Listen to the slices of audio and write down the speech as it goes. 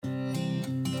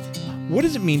What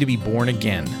does it mean to be born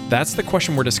again? That's the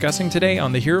question we're discussing today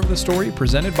on the Hero of the Story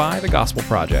presented by the Gospel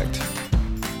Project.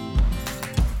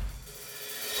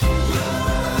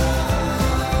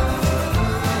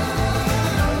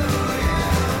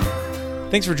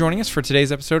 Thanks for joining us for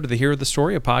today's episode of the Hero of the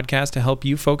Story, a podcast to help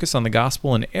you focus on the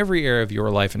gospel in every area of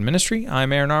your life and ministry.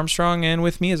 I'm Aaron Armstrong, and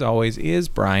with me, as always, is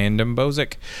Brian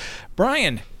Dembozic.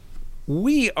 Brian,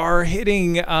 we are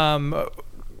hitting a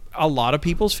lot of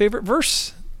people's favorite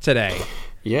verse today.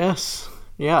 Yes.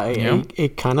 Yeah, a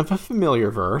kind of a familiar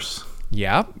verse.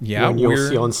 Yeah. When you'll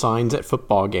see on signs at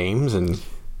football games and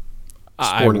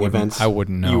sporting events. I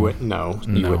wouldn't know. You wouldn't know.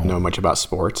 You wouldn't know much about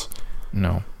sports.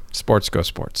 No. Sports go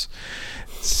sports.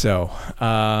 So,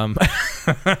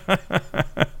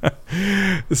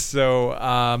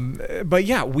 but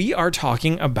yeah, we are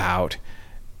talking about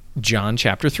John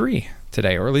chapter 3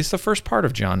 today, or at least the first part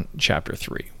of John chapter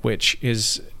 3, which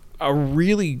is a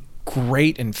really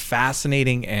great and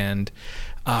fascinating and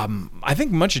I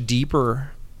think much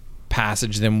deeper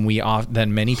passage than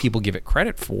many people give it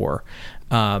credit for.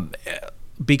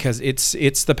 Because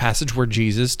it's the passage where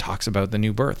Jesus talks about the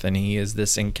new birth, and he is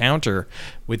this encounter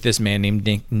with this man named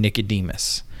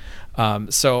Nicodemus.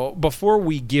 So before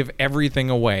we give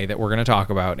everything away that we're going to talk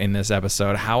about in this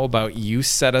episode, how about you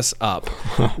set us up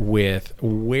with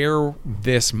where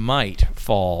this might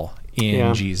fall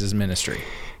in Jesus' ministry?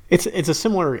 It's a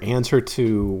similar answer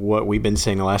to what we've been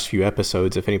saying the last few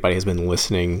episodes. If anybody has been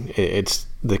listening, it's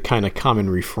the kind of common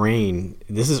refrain.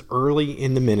 This is early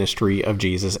in the ministry of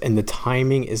Jesus, and the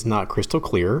timing is not crystal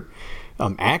clear.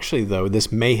 Actually, though,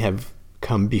 this may have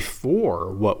come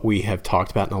before what we have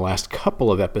talked about in the last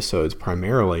couple of episodes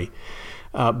primarily.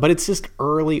 But it's just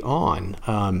early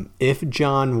on. If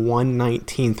John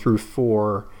 1:19 through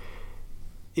 4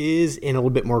 is in a little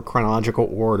bit more chronological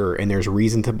order, and there's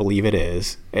reason to believe it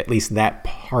is, at least that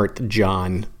part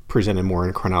John presented more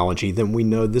in chronology, then we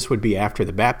know this would be after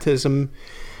the baptism,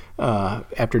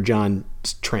 after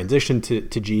John's transition to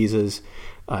Jesus,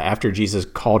 after Jesus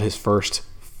called his first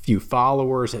few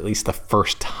followers, at least the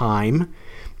first time,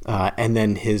 and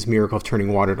then his miracle of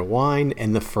turning water to wine,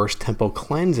 and the first temple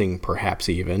cleansing, perhaps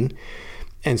even.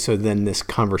 And so then this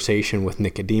conversation with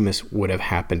Nicodemus would have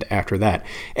happened after that.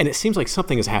 And it seems like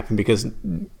something has happened because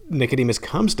Nicodemus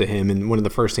comes to him, and one of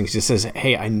the first things he just says,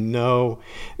 "Hey, I know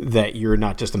that you're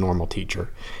not just a normal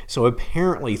teacher." So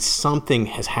apparently something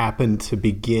has happened to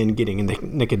begin getting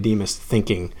Nicodemus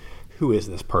thinking, who is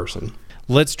this person?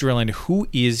 Let's drill into who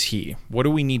is he? What do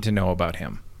we need to know about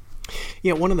him?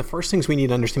 Yeah, one of the first things we need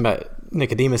to understand about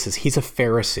Nicodemus is he's a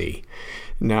Pharisee.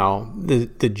 Now,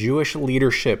 the Jewish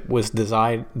leadership was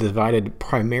divided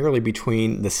primarily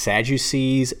between the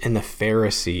Sadducees and the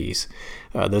Pharisees.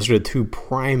 Those are the two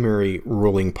primary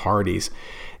ruling parties.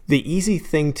 The easy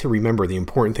thing to remember, the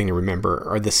important thing to remember,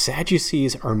 are the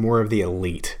Sadducees are more of the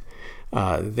elite.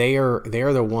 They are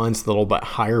the ones a little bit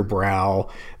higher brow.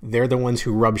 They're the ones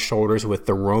who rub shoulders with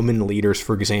the Roman leaders,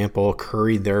 for example,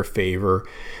 curried their favor.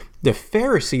 The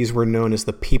Pharisees were known as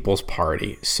the People's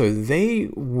Party, so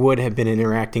they would have been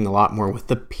interacting a lot more with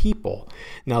the people.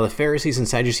 Now, the Pharisees and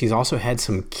Sadducees also had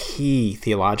some key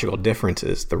theological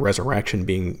differences, the resurrection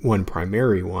being one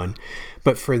primary one.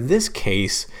 But for this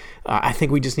case, I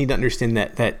think we just need to understand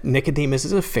that Nicodemus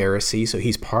is a Pharisee, so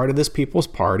he's part of this People's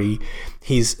Party.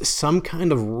 He's some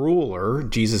kind of ruler.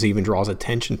 Jesus even draws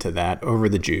attention to that over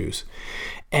the Jews.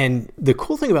 And the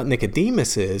cool thing about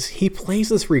Nicodemus is he plays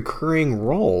this recurring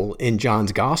role in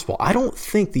John's gospel. I don't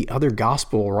think the other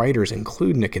gospel writers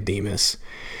include Nicodemus,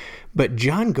 but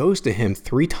John goes to him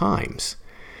 3 times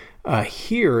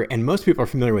here, and most people are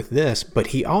familiar with this, but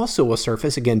he also will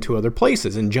surface again 2 other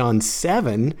places. In John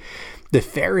 7, the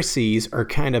Pharisees are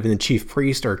kind of, and the chief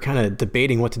priest are kind of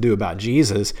debating what to do about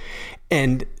Jesus,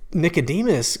 and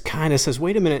Nicodemus kind of says,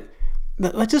 wait a minute,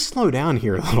 let's just slow down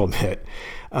here a little bit.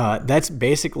 That's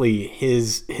basically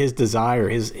his desire,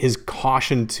 his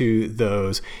caution to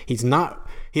those. He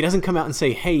doesn't come out and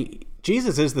say, hey,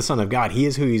 Jesus is the Son of God. He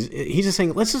is who he's just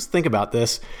saying, let's just think about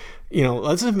this.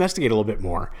 Let's investigate a little bit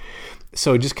more.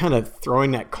 So just kind of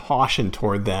throwing that caution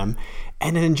toward them.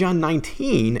 And then in John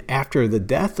 19, after the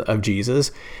death of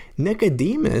Jesus,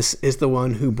 Nicodemus is the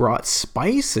one who brought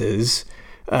spices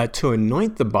to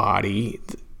anoint the body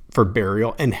for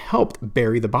burial and helped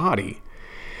bury the body.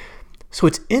 So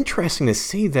it's interesting to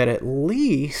see that at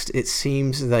least it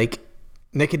seems like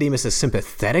Nicodemus is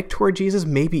sympathetic toward Jesus,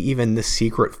 maybe even the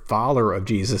secret follower of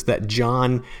Jesus that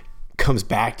John comes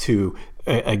back to,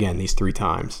 again, these 3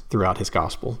 times throughout his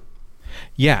gospel.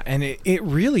 Yeah, and it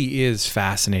really is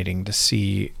fascinating to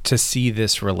see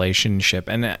this relationship.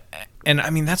 And I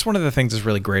mean, that's one of the things that's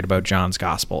really great about John's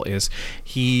gospel is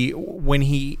when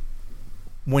he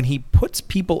when he puts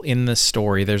people in the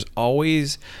story, there's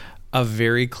always a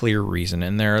very clear reason,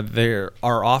 and there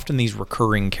are often these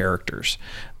recurring characters.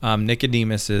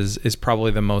 Nicodemus is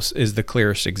probably the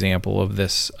clearest example of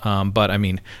this. But I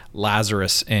mean,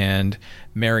 Lazarus and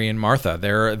Mary and Martha,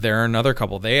 they're another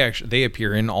couple. They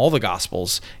appear in all the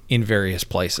Gospels in various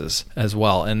places as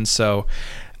well, and so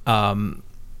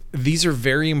these are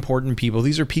very important people.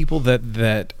 These are people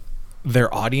that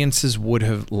their audiences would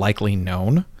have likely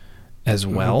known as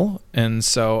well, and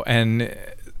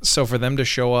so for them to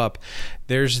show up,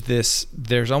 there's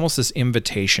almost this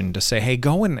invitation to say, hey,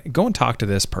 go and talk to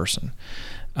this person.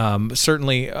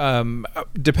 Certainly,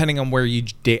 depending on where you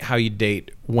date, how you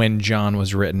date when John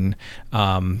was written.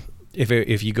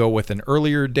 If you go with an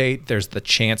earlier date, there's the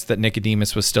chance that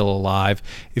Nicodemus was still alive.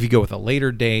 If you go with a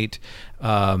later date,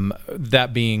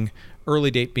 that being early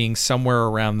date being somewhere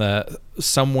around the late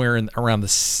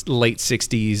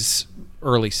 60s,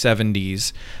 early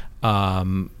 70s.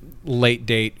 Late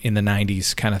date in the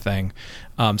 90s kind of thing,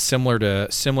 similar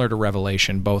to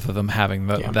Revelation, both of them having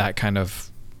that kind of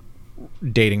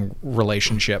dating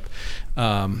relationship,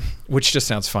 which just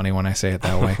sounds funny when I say it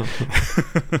that way.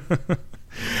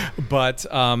 But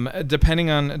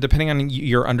depending on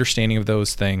your understanding of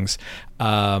those things,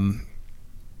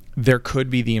 there could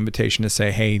be the invitation to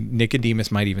say, hey, Nicodemus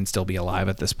might even still be alive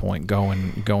at this point. Go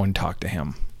and talk to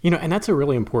him. And that's a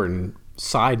really important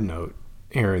side note,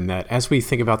 Aaron, that as we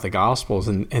think about the Gospels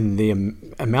and the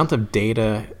amount of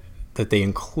data that they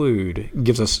include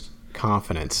gives us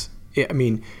confidence. I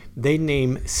mean, they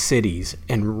name cities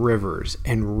and rivers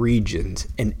and regions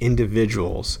and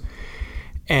individuals.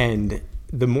 And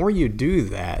the more you do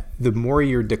that, the more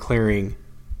you're declaring,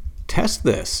 test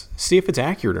this, see if it's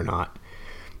accurate or not.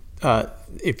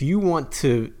 If you want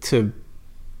to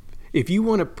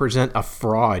present a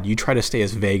fraud, you try to stay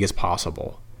as vague as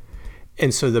possible.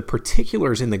 And so the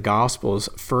particulars in the Gospels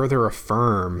further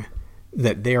affirm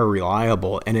that they are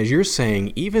reliable. And as you're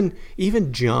saying, even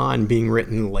John being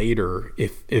written later,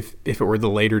 if it were the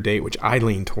later date, which I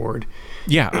lean toward.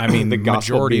 Yeah, I mean, the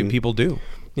majority of people do.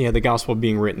 Yeah, the Gospel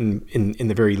being written in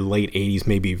the very late 80s,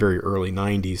 maybe very early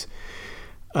 90s.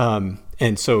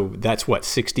 And so that's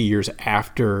 60 years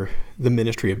after the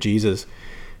ministry of Jesus.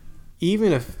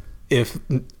 Even if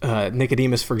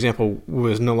Nicodemus, for example,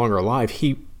 was no longer alive,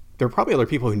 there are probably other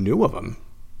people who knew of him.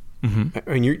 Mm-hmm.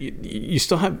 I mean, you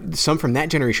still have some from that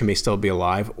generation may still be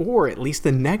alive, or at least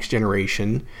the next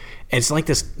generation. It's like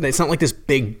this. It's not like this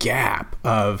big gap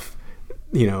of,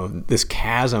 this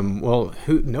chasm. Well,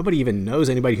 nobody even knows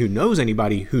anybody who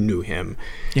knew him.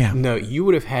 Yeah. No, you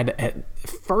would have had at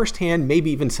firsthand,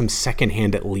 maybe even some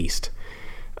secondhand at least,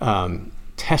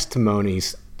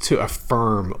 testimonies to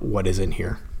affirm what is in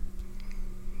here.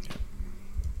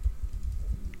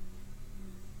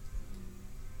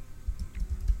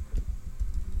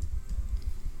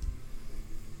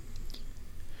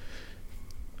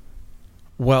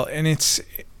 Well, and it's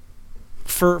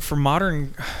for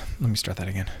modern. Let me start that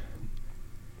again.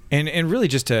 And really,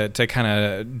 just to kind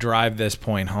of drive this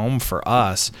point home for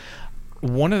us,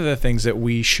 one of the things that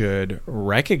we should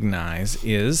recognize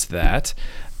is that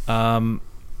when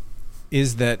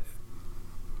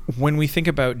we think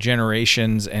about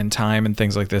generations and time and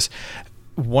things like this,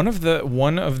 one of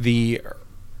the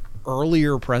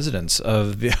earlier presidents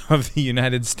of the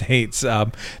United States,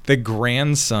 the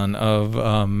grandson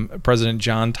of President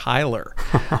John Tyler,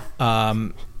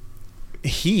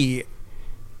 he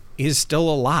is still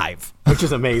alive, which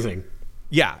is amazing.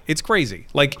 Yeah, it's crazy.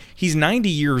 Like, he's 90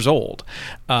 years old.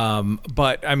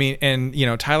 But I mean, and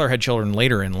Tyler had children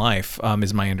later in life,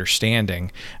 is my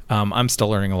understanding. I'm still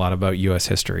learning a lot about U.S.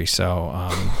 history, so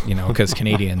because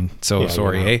Canadian. So yeah,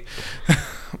 sorry, eh?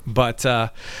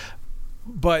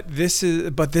 But this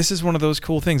is one of those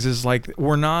cool things. Is like,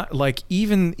 we're not like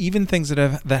even things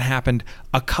that happened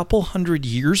a couple hundred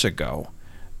years ago.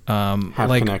 Have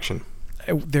connection.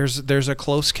 There's a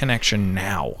close connection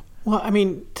now. Well, I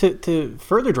mean, to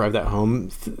further drive that home,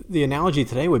 the analogy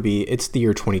today would be it's the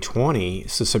year 2020.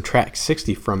 So subtract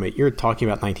 60 from it. You're talking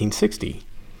about 1960.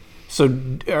 So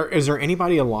is there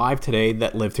anybody alive today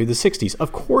that lived through the 60s?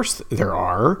 Of course there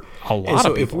are. A lot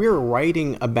of people. If we were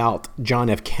writing about John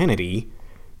F. Kennedy,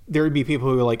 there would be people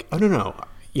who are like, oh, no,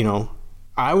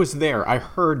 I was there. I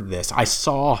heard this. I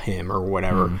saw him or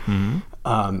whatever. Mm-hmm.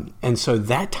 And so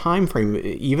that time frame,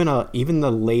 even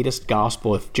the latest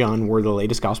gospel, if John were the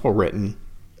latest gospel written,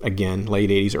 again, late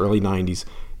 80s, early 90s,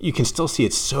 you can still see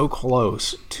it's so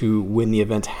close to when the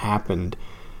events happened.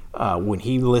 When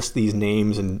he lists these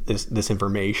names and this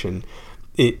information,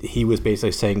 he was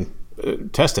basically saying,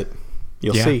 test it.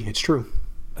 You'll see. It's true.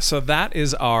 So that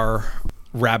is our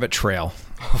rabbit trail.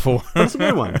 That's a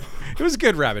good one. It was a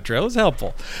good rabbit trail. It was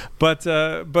helpful. But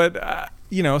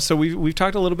so we've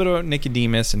talked a little bit about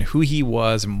Nicodemus and who he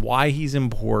was and why he's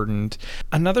important.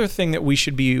 Another thing that we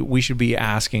should be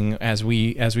asking as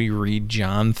we read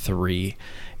John 3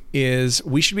 is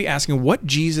we should be asking what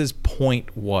Jesus'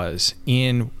 point was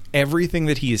in everything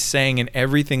that he is saying and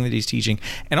everything that he's teaching,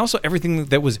 and also everything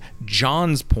that was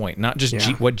John's point, not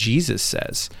just what Jesus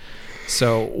says.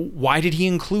 So why did he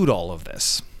include all of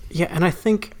this? Yeah, and I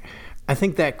think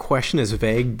that question is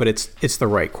vague, but it's the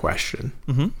right question,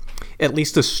 at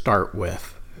least to start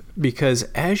with, because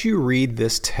as you read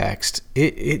this text,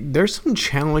 there's some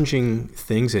challenging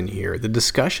things in here. The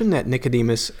discussion that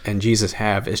Nicodemus and Jesus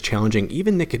have is challenging.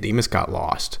 Even Nicodemus got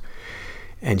lost,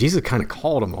 and Jesus kind of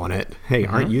called him on it. Hey,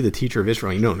 aren't you the teacher of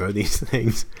Israel? You don't know these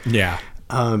things. Yeah.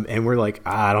 And we're like,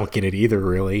 I don't get it either,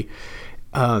 really.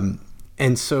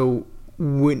 And so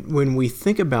when we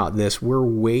think about this, we're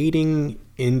wading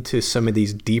into some of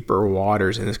these deeper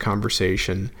waters in this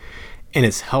conversation, and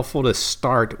it's helpful to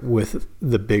start with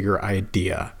the bigger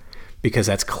idea, because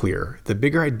that's clear. The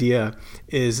bigger idea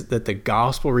is that the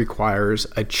gospel requires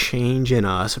a change in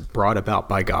us brought about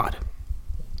by God.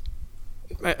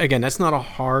 Again, that's not a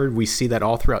hard. We see that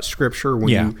all throughout Scripture.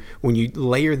 When you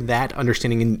layer that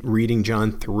understanding in reading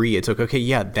John 3, it's like, okay,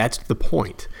 yeah, that's the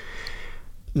point.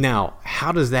 Now,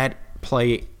 how does that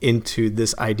play into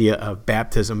this idea of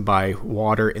baptism by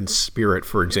water and spirit,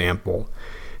 for example?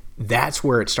 That's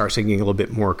where it starts getting a little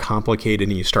bit more complicated,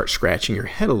 and you start scratching your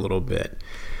head a little bit.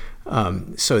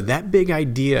 So that big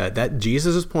idea, that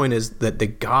Jesus' point is that the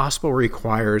gospel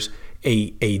requires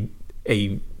a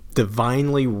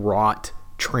divinely wrought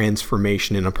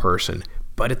transformation in a person,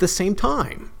 but at the same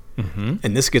time,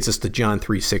 and this gets us to John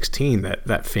 3:16,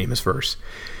 that famous verse,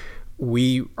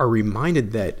 we are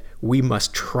reminded that we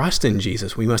must trust in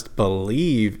Jesus. We must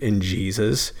believe in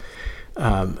Jesus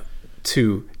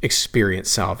to experience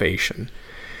salvation.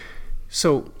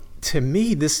 So to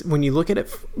me, this, when you look at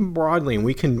it broadly, and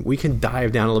we can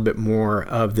dive down a little bit more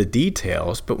of the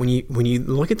details, but when you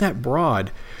look at that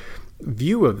broad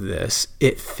view of this,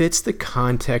 it fits the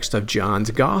context of John's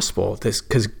gospel.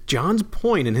 Because John's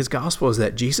point in his gospel is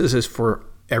that Jesus is for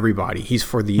everybody. He's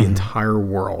for the entire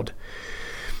world.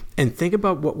 And think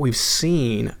about what we've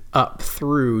seen up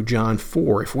through John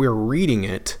 4. If we're reading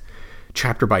it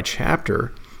chapter by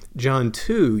chapter, John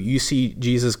 2, you see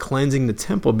Jesus cleansing the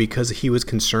temple because he was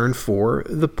concerned for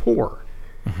the poor.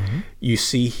 You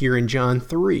see here in John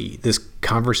 3, this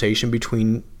conversation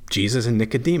between Jesus and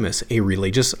Nicodemus, a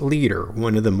religious leader,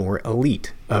 one of the more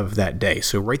elite of that day.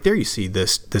 So right there you see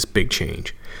this big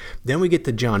change. Then we get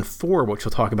to John 4, which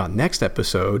we'll talk about next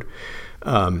episode.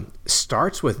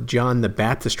 Starts with John the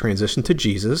Baptist transition to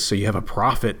Jesus. So you have a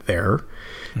prophet there.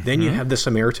 Then you have the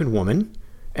Samaritan woman,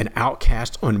 an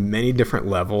outcast on many different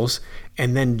levels.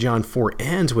 And then John 4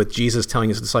 ends with Jesus telling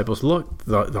his disciples, look,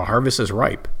 the harvest is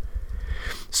ripe.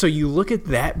 So you look at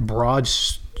that broad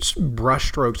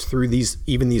brushstrokes through these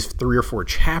 3 or 4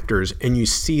 chapters, and you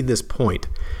see this point.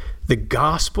 The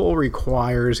gospel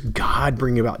requires God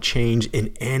bringing about change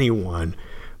in anyone,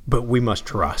 but we must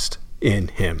trust in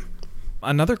him.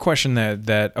 Another question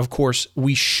that of course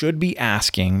we should be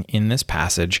asking in this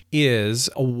passage is,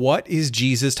 what is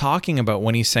Jesus talking about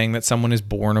when he's saying that someone is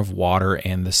born of water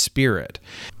and the Spirit?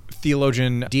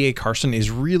 Theologian D.A. Carson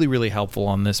is really, really helpful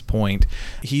on this point.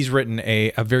 He's written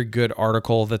a very good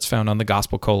article that's found on the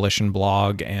Gospel Coalition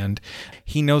blog, and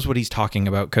he knows what he's talking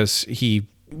about because he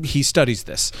studies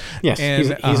this. Yes,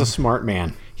 and, he's a smart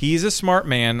man. He's a smart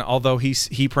man, although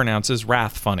he pronounces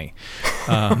wrath funny.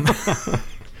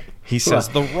 He says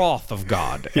the wrath of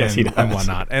God and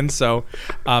whatnot. And so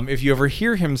if you ever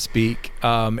hear him speak,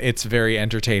 it's very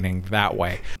entertaining that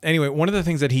way. Anyway, one of the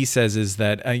things that he says is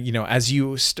that, as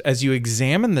you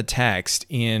examine the text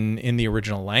in the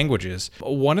original languages,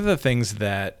 one of the things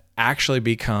that actually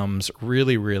becomes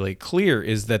really, really clear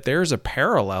is that there's a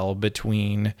parallel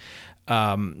between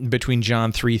John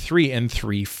 3:3 and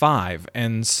 3:5.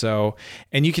 And so,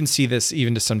 and you can see this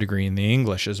even to some degree in the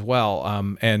English as well.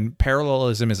 And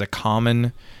parallelism is a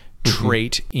common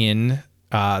trait in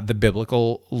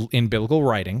biblical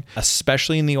writing,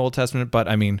 especially in the Old Testament. But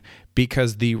I mean,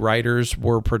 because the writers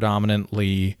were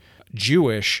predominantly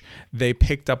Jewish, they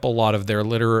picked up a lot of their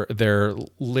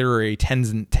literary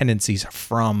tendencies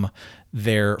from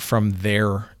their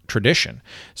tradition.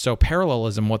 So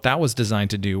parallelism, what that was designed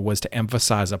to do was to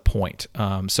emphasize a point.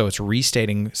 So it's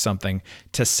restating something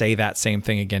to say that same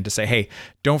thing again, to say, hey,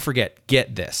 don't forget,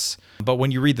 get this. But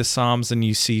when you read the Psalms and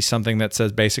you see something that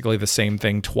says basically the same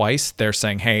thing twice, they're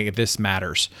saying, hey, this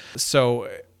matters. So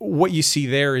what you see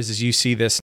there is you see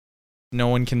this No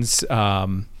one can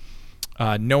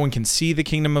no one can see the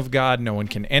kingdom of God. No one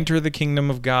can enter the kingdom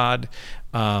of God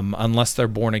unless they're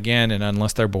born again and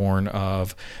unless they're born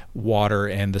of water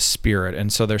and the Spirit.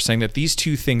 And so they're saying that these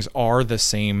two things are the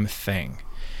same thing.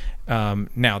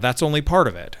 Now, that's only part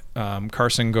of it.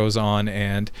 Carson goes on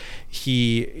and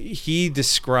he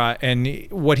describes, and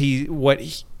what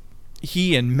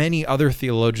he and many other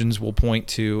theologians will point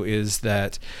to is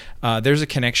that there's a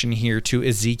connection here to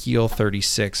Ezekiel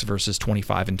 36 verses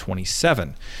 25 and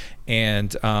 27.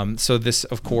 And so this,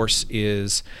 of course,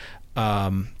 is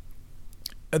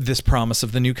this promise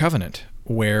of the new covenant,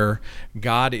 where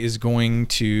God says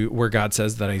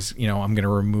that I'm going to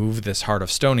remove this heart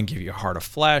of stone and give you a heart of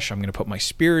flesh. I'm going to put my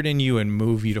Spirit in you and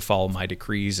move you to follow my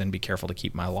decrees and be careful to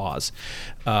keep my laws.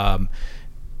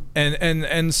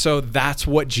 And so that's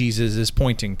what Jesus is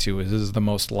pointing to is the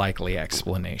most likely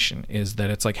explanation, is that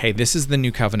it's like, hey, this is the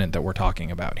new covenant that we're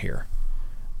talking about here.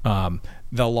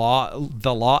 The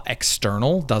law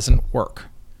external doesn't work.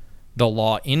 The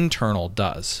law internal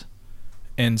does.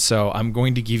 And so I'm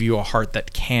going to give you a heart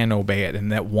that can obey it and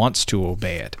that wants to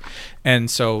obey it. And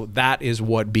so that is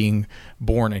what being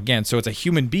born again. So it's a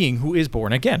human being who is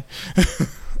born again.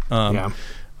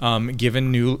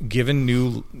 Given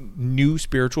new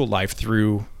spiritual life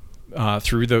through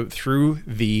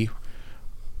the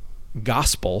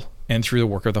gospel and through the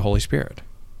work of the Holy Spirit.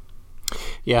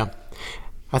 Yeah,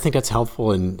 I think that's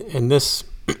helpful. And this,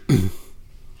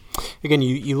 again,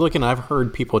 you look, and I've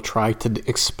heard people try to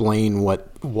explain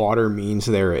what water means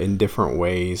there in different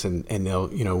ways, and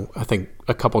they'll, I think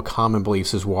a couple common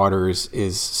beliefs is water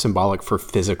is symbolic for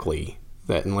physically.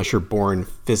 That unless you're born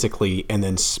physically and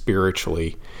then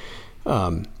spiritually,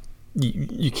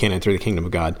 you can't enter the kingdom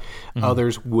of God. Mm-hmm.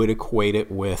 Others would equate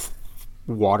it with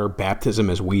water baptism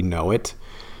as we know it.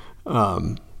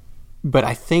 But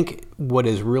I think what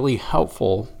is really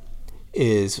helpful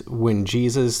is when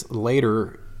Jesus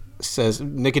later says,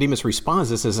 Nicodemus responds,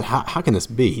 this is, how can this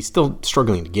be? He's still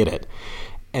struggling to get it.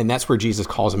 And that's where Jesus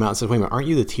calls him out and says, wait a minute, aren't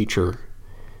you the teacher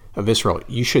of Israel?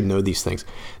 You should know these things.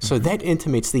 Mm-hmm. So that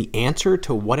intimates the answer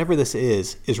to whatever this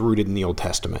is rooted in the Old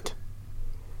Testament.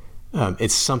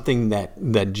 It's something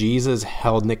that Jesus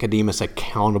held Nicodemus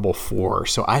accountable for.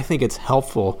 So I think it's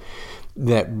helpful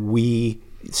that we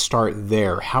start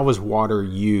there. How is water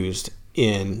used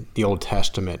in the Old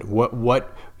Testament?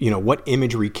 What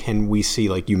imagery can we see,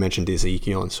 like you mentioned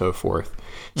Ezekiel and so forth?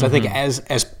 So mm-hmm. I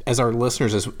think as our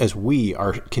listeners, as we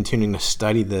are continuing to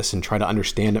study this and try to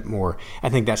understand it more, I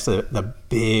think that's the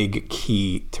big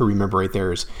key to remember right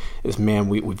there is man,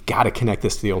 we've got to connect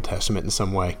this to the Old Testament in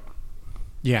some way.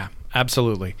 Yeah,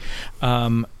 absolutely.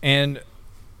 And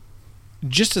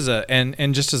just as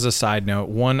a side note,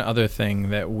 one other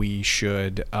thing that we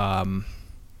should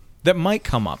that might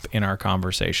come up in our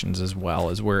conversations as well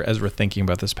as we're thinking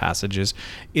about this passage is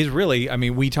really, I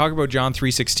mean, we talk about John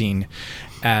 3:16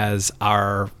 as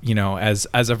our, as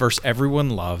a verse everyone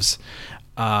loves.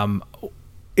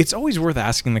 It's always worth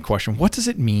asking the question, what does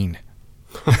it mean?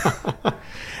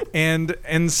 and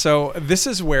so this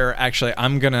is where actually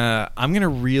I'm gonna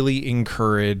really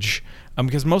encourage,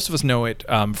 because most of us know it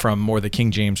from more the King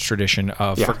James tradition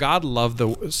of For God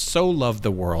so loved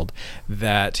the world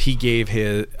that he gave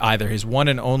either his one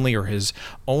and only or his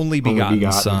only begotten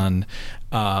Son,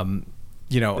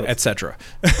 etc.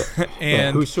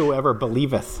 And whosoever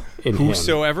believeth in him.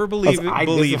 Whosoever believes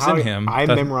in him. I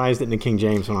memorized it in the King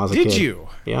James when I was a kid. Did you?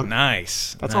 Yeah.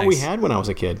 Nice. That's all we had when I was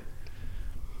a kid.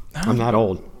 I'm that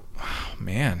old. Oh,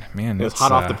 man. It was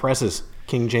hot off the presses.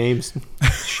 King James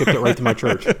shipped it right to my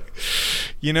church.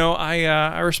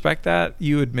 I respect that,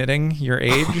 you admitting your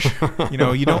age. You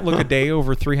don't look a day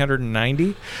over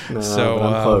 390. No,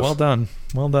 so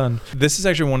well done. This is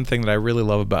actually one thing that I really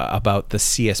love about the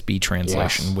CSB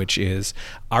translation, which is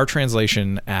our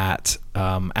translation at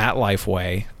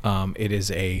Lifeway. It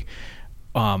is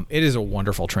a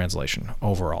wonderful translation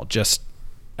overall, just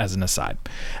as an aside.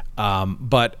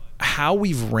 But how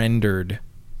we've rendered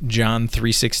John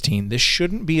 3:16, this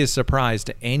shouldn't be a surprise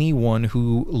to anyone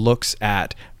who looks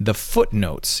at the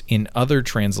footnotes in other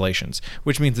translations,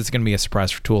 which means it's going to be a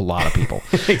surprise to a lot of people.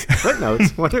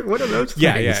 Footnotes? What are those things?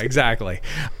 Yeah, exactly.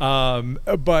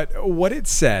 But what it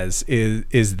says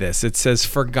is this. It says,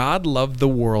 "For God loved the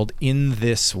world in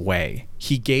this way.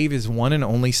 He gave his one and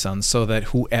only Son so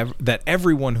that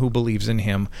everyone who believes in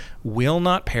him will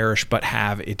not perish but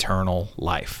have eternal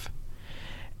life."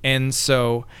 And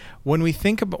so when we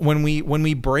think about when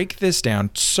we break this down,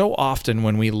 so often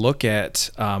when we look at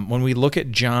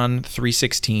John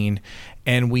 3:16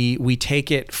 and we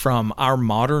take it from our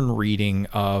modern reading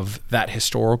of that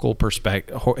historical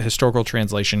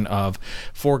translation of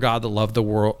 "For God loved the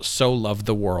world, so loved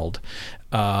the world,"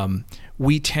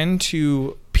 we tend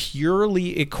to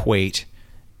purely equate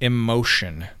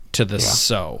emotion to the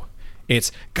so.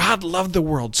 It's God loved the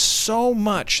world so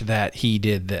much that he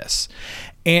did this.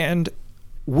 And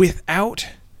without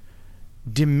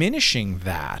diminishing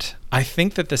that, I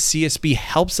think that the CSB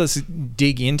helps us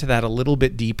dig into that a little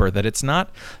bit deeper, that it's not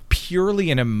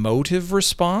purely an emotive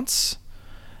response.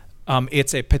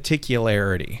 It's a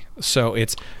particularity. So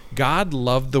it's God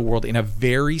loved the world in a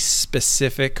very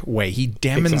specific way. He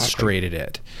demonstrated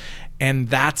it. And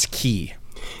that's key.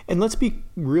 And let's be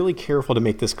really careful to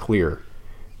make this clear.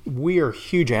 We are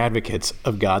huge advocates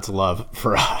of God's love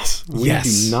for us. We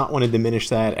do not want to diminish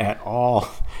that at all.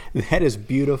 That is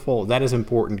beautiful. That is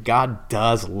important. God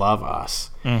does love us.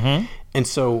 Mm-hmm. And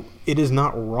so it is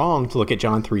not wrong to look at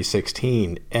John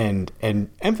 3:16 and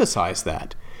emphasize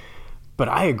that. But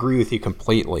I agree with you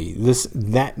completely.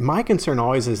 My concern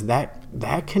always is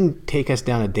that can take us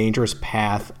down a dangerous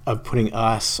path of putting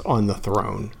us on the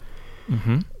throne.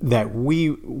 Mm-hmm. That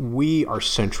we are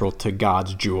central to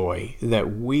God's joy,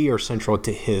 that we are central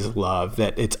to his love,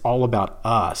 that it's all about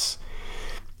us.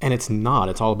 And it's not.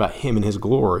 It's all about him and his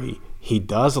glory. He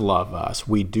does love us.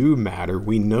 We do matter.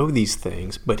 We know these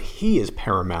things, but he is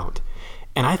paramount.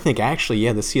 And I think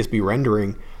actually, the CSB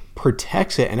rendering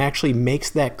protects it and actually makes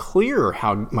that clear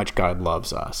how much God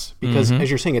loves us. Because as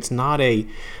you're saying, it's not I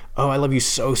love you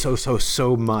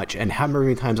so much. And how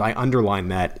many times I underline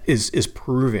that is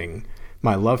proving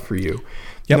my love for you.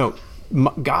 Yep.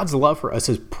 God's love for us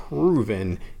is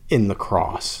proven in the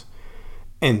cross.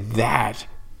 And that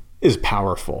is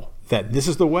powerful. That this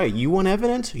is the way. You want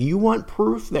evidence? You want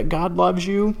proof that God loves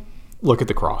you? Look at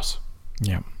the cross.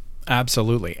 Yeah,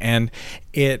 absolutely. And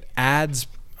it adds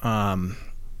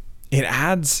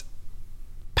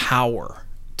power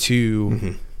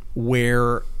to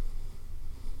where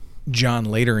John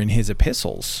later in his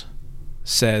epistles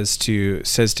says to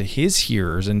his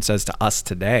hearers and says to us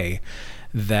today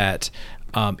that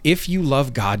if you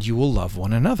love God, you will love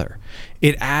one another.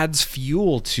 It adds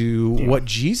fuel to what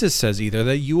Jesus says, either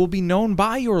that you will be known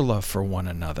by your love for one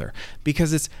another,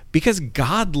 because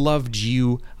God loved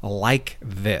you like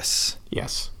this.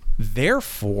 Yes.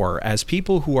 Therefore, as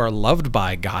people who are loved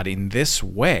by God in this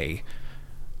way,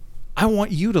 I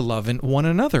want you to love one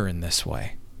another in this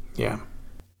way. Yeah.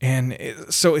 And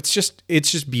so it's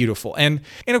just beautiful. And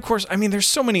of course, I mean, there's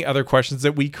so many other questions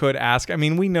that we could ask. I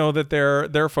mean, we know that there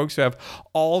are folks who have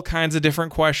all kinds of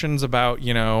different questions about,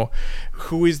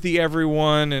 who is the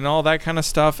everyone and all that kind of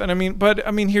stuff. And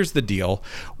here's the deal.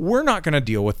 We're not going to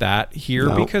deal with that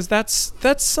here because that's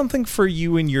something for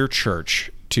you and your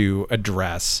church to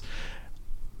address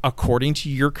according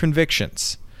to your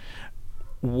convictions.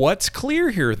 What's clear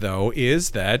here, though,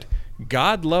 is that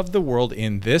God loved the world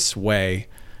in this way.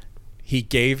 He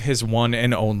gave his one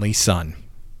and only son.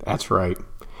 That's right.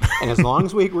 And as long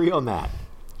as we agree on that.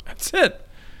 That's it.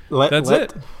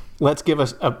 Let's give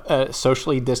us a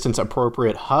socially distanced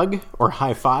appropriate hug or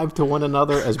high five to one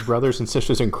another as brothers and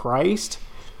sisters in Christ.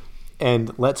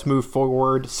 And let's move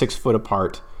forward 6 foot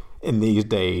apart in these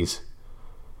days.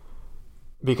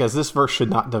 Because this verse should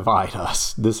not divide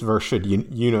us. This verse should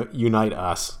unite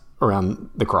us around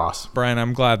the cross. Brian,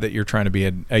 I'm glad that you're trying to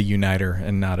be a uniter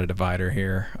and not a divider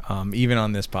here, even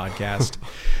on this podcast.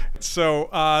 So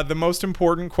the most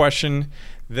important question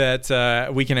that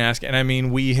we can ask, and I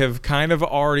mean, we've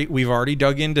already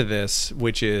dug into this,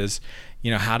 which is,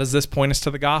 how does this point us to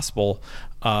the gospel?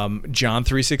 John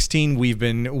 3:16,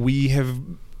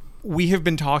 we have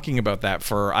been talking about that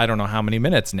for I don't know how many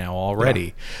minutes now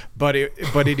already, but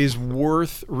it is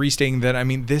worth restating that. I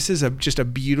mean, this is just a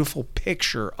beautiful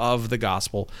picture of the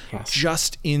gospel,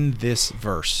 just in this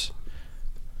verse.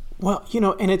 Well,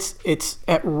 and it's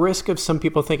at risk of some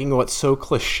people thinking, well, it's so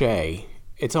cliche.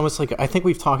 It's almost like, I think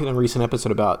we've talked in a recent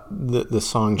episode about the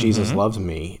song Jesus Loves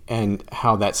Me and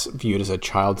how that's viewed as a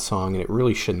child song, and it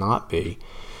really should not be.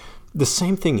 The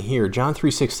same thing here, John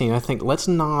 3:16. I think let's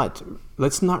not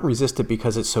resist it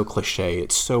because it's so cliche.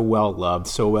 It's so well loved,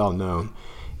 so well known.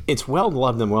 It's well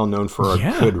loved and well known for a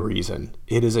good reason.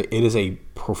 It is a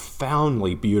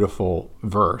profoundly beautiful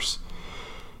verse,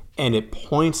 and it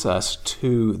points us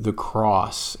to the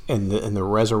cross and the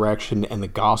resurrection and the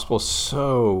gospel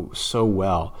so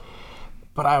well.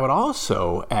 But I would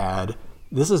also add,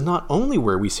 this is not only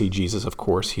where we see Jesus, of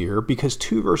course, here, because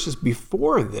 2 verses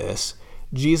before this,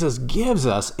 Jesus gives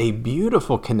us a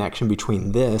beautiful connection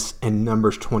between this and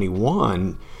Numbers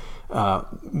 21,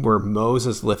 where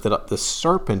Moses lifted up the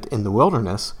serpent in the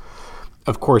wilderness.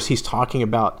 Of course, he's talking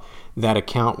about that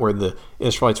account where the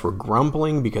Israelites were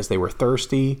grumbling because they were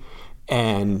thirsty,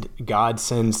 and God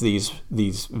sends these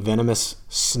venomous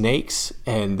snakes,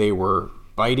 and they were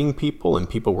biting people, and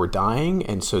people were dying.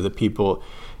 And so the people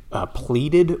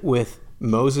pleaded with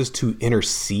Moses to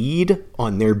intercede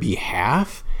on their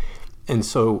behalf. And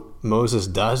so Moses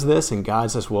does this, and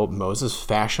God says, well, Moses,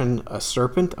 fashion a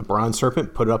serpent, a bronze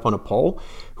serpent, put it up on a pole.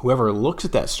 Whoever looks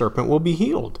at that serpent will be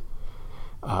healed.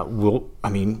 Will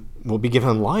be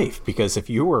given life, because if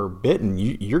you are bitten,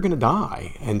 you're going to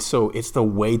die. And so it's the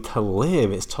way to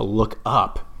live is to look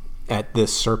up at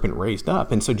this serpent raised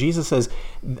up. And so Jesus says,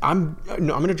 I'm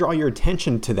going to draw your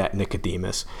attention to that,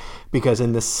 Nicodemus, because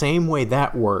in the same way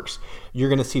that works, you're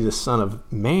going to see the Son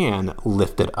of Man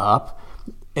lifted up,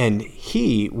 and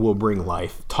he will bring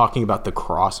life, talking about the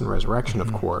cross and resurrection,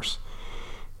 of course.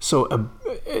 So,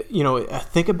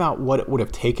 think about what it would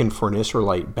have taken for an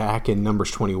Israelite back in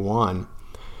Numbers 21.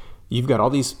 You've got all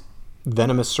these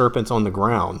venomous serpents on the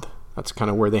ground. That's kind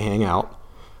of where they hang out.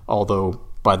 Although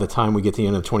by the time we get to the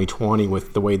end of 2020,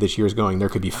 with the way this year's going, there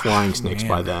could be flying snakes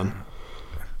by then.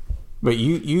 But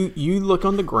you look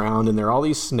on the ground, and there are all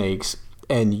these snakes,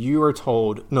 and you are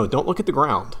told, no, don't look at the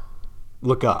ground.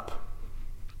 Look up.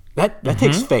 That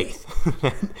takes faith.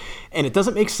 And it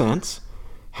doesn't make sense.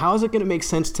 How is it going to make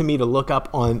sense to me to look up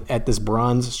at this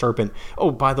bronze serpent?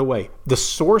 Oh, by the way, the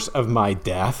source of my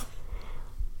death,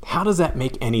 how does that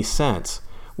make any sense?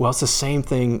 Well, it's the same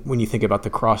thing when you think about the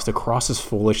cross. The cross is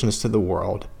foolishness to the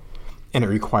world, and it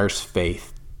requires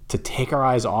faith to take our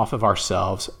eyes off of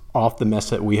ourselves, off the mess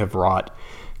that we have wrought,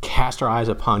 cast our eyes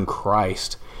upon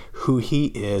Christ, who he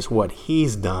is, what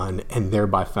he's done, and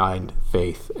thereby find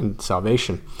faith and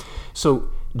salvation. So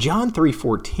John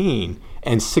 3:14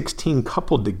 and 16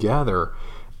 coupled together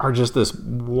are just this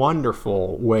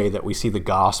wonderful way that we see the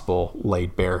gospel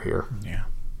laid bare here. Yeah.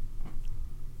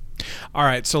 All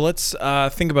right, so let's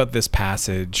think about this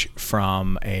passage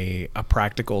from a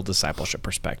practical discipleship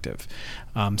perspective.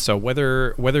 So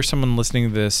whether someone listening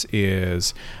to this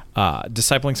is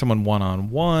discipling someone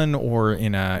one-on-one or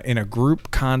in a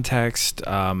group context,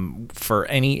 for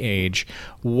any age,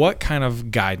 what kind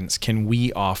of guidance can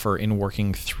we offer in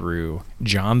working through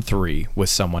John 3 with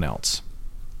someone else?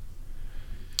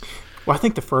 Well, I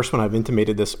think the first one, I've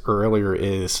intimated this earlier,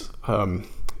 is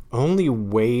only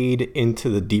wade into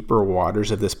the deeper waters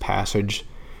of this passage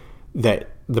that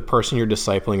the person you're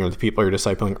discipling or the people you're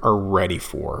discipling are ready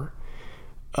for.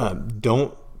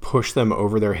 Don't push them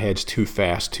over their heads too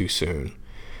fast, too soon.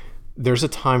 There's a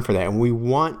time for that, and we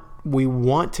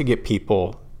want to get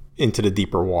people into the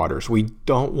deeper waters. We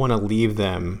don't want to leave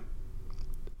them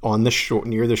on the shore,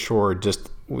 near the shore, just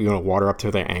water up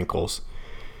to their ankles.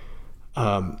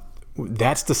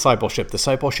 That's discipleship.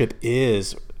 Discipleship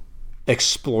is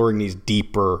exploring these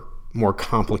deeper, more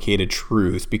complicated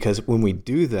truths, because when we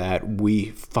do that, we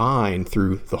find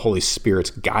through the Holy Spirit's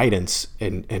guidance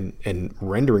and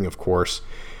rendering, of course,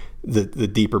 the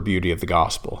deeper beauty of the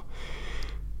gospel.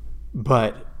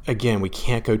 But again, we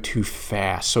can't go too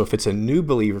fast. So if it's a new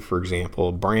believer, for example,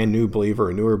 a brand new believer,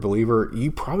 a newer believer,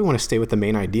 you probably want to stay with the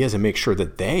main ideas and make sure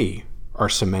that they are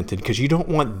cemented, because you don't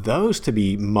want those to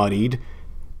be muddied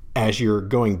as you're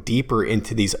going deeper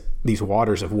into these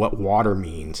waters of what water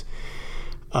means.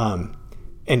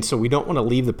 And so we don't want to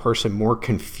leave the person more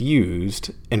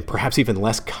confused and perhaps even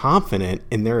less confident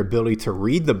in their ability to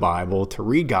read the Bible, to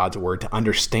read God's word, to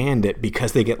understand it,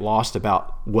 because they get lost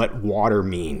about what water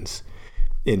means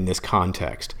in this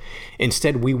context.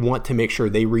 Instead, we want to make sure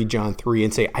they read John 3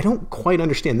 and say, I don't quite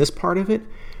understand this part of it,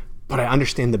 but I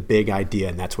understand the big idea,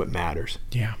 and that's what matters.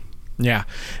 Yeah. Yeah.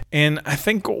 And I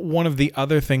think one of the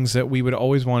other things that we would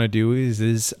always want to do is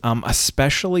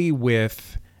especially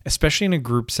in a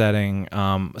group setting,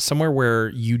 somewhere where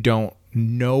you don't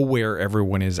know where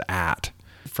everyone is at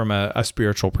from a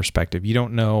spiritual perspective. You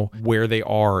don't know where they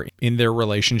are in their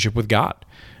relationship with God.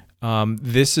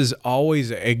 This is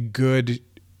always a good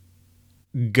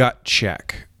gut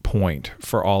check point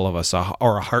for all of us,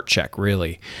 or a heart check,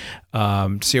 really.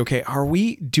 See, okay,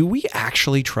 do we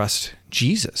actually trust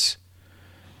Jesus?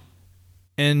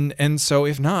 And so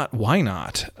if not, why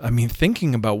not? I mean,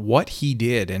 thinking about what he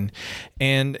did, and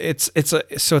it's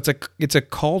a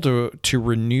call to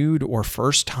renewed or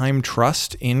first time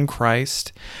trust in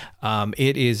Christ.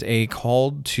 It is a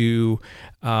call to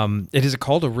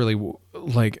really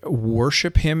like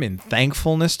worship him in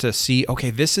thankfulness, to see, okay,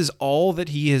 this is all that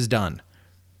he has done.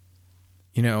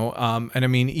 And I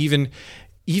mean,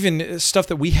 even stuff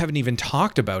that we haven't even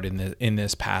talked about in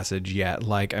this passage yet.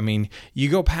 Like, I mean, you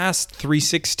go past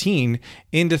 3:16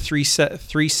 into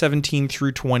 3:17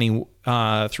 through 20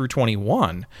 through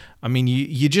 21. I mean,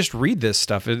 you just read this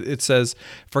stuff. It says,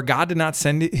 "For God did not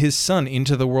send his Son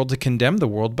into the world to condemn the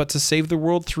world, but to save the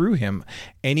world through him.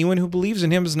 Anyone who believes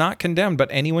in him is not condemned, but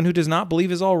anyone who does not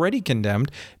believe is already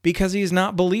condemned, because he has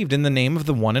not believed in the name of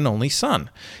the one and only Son.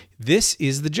 This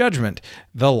is the judgment.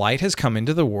 The light has come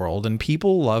into the world, and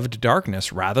people loved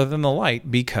darkness rather than the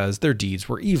light, because their deeds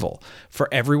were evil. For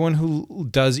everyone who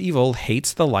does evil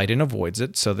hates the light and avoids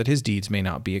it, so that his deeds may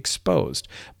not be exposed.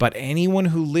 But anyone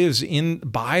who lives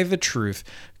by the truth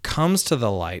comes to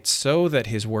the light, so that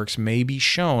his works may be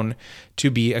shown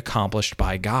to be accomplished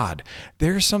by God."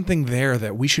 There's something there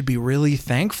that we should be really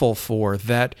thankful for,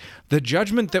 that the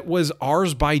judgment that was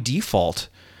ours by default,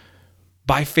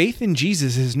 by faith in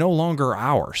Jesus, is no longer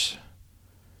ours.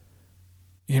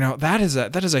 You know, that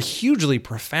is a hugely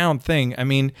profound thing. I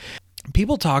mean,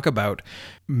 people talk about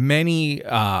many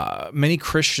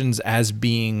Christians as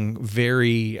being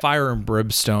very fire and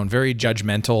brimstone, very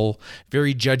judgmental,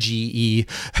 very judgy-y,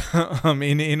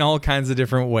 in all kinds of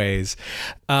different ways.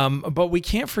 But we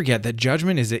can't forget that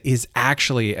judgment is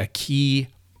actually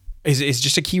is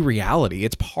just a key reality.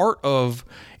 It's part of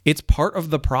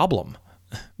the problem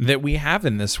that we have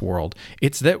in this world.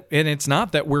 It's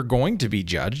not that we're going to be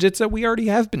judged, it's that we already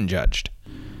have been judged.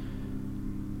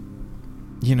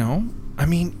 You know? I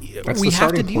mean, we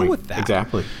have to deal with that.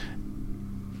 Exactly.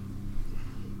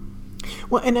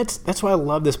 Well, and that's why I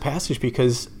love this passage,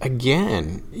 because,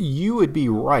 again, you would be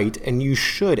right, and you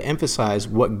should emphasize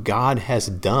what God has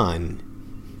done,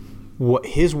 what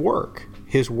his work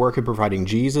of providing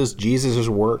Jesus'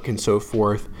 work, and so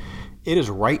forth. It is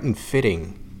right and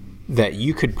fitting that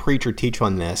you could preach or teach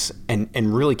on this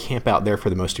and really camp out there for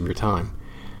the most of your time.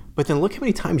 But then look how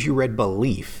many times you read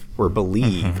belief or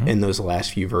believe in those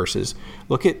last few verses.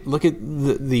 Look at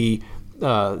the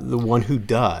one who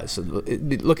does.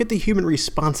 Look at the human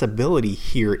responsibility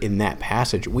here in that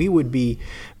passage. We would be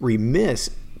remiss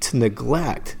to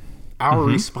neglect our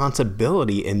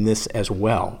responsibility in this as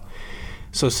well.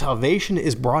 So salvation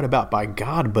is brought about by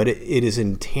God, but it is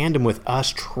in tandem with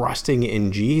us trusting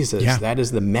in Jesus. Yeah. That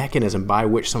is the mechanism by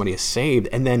which somebody is saved.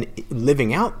 And then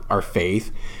living out our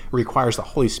faith requires the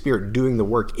Holy Spirit doing the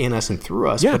work in us and through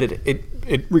us, but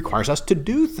it requires us to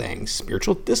do things,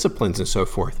 spiritual disciplines and so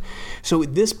forth. So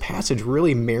this passage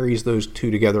really marries those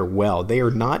two together well. They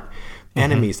are not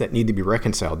enemies that need to be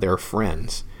reconciled. They're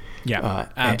friends. Yeah,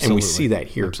 absolutely. And we see that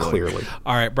here clearly.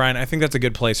 All right, Brian, I think that's a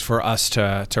good place for us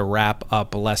to wrap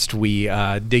up, lest we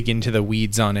dig into the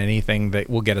weeds on anything that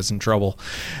will get us in trouble.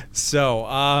 So,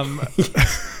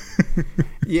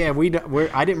 yeah,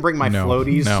 I didn't bring my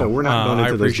floaties, so we're not going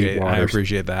into those deep waters. I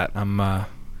appreciate that. I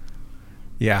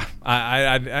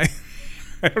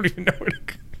don't even know where to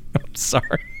go. I'm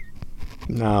sorry.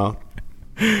 No.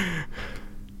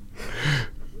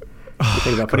 You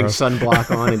think about putting sunblock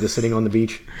on and just sitting on the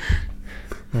beach.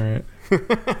 All right.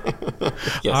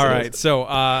 Yes, all right.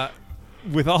 So,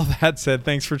 with all that said,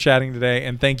 thanks for chatting today,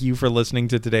 and thank you for listening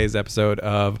to today's episode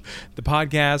of the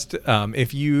podcast.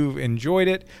 If you've enjoyed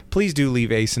it, please do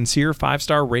leave a sincere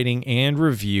 5-star rating and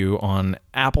review on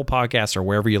Apple Podcasts or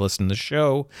wherever you listen to the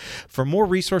show. For more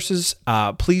resources,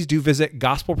 please do visit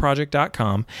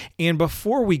gospelproject.com. And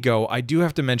before we go, I do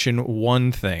have to mention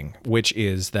one thing, which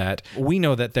is that we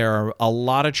know that there are a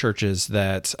lot of churches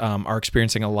that are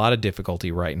experiencing a lot of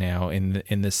difficulty right now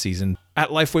in this season. At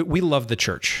Lifeway, we love the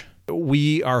church.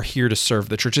 We are here to serve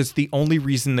the church. It's the only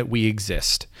reason that we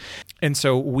exist. And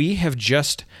so we have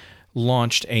just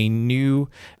launched a new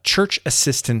church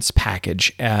assistance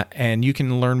package, and you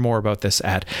can learn more about this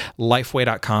at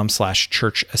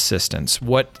lifeway.com/church assistance.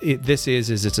 What this is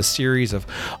it's a series of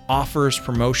offers,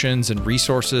 promotions, and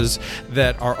resources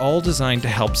that are all designed to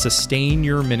help sustain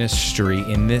your ministry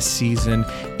in this season,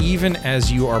 even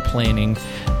as you are planning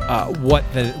what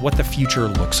the future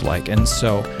looks like. And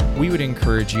so we would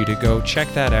encourage you to go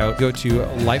check that out. Go to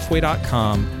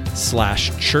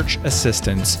lifeway.com/church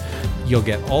assistance. You'll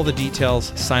get all the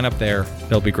details. Sign up there.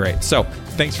 They'll be great. So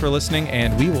thanks for listening,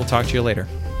 and we will talk to you later.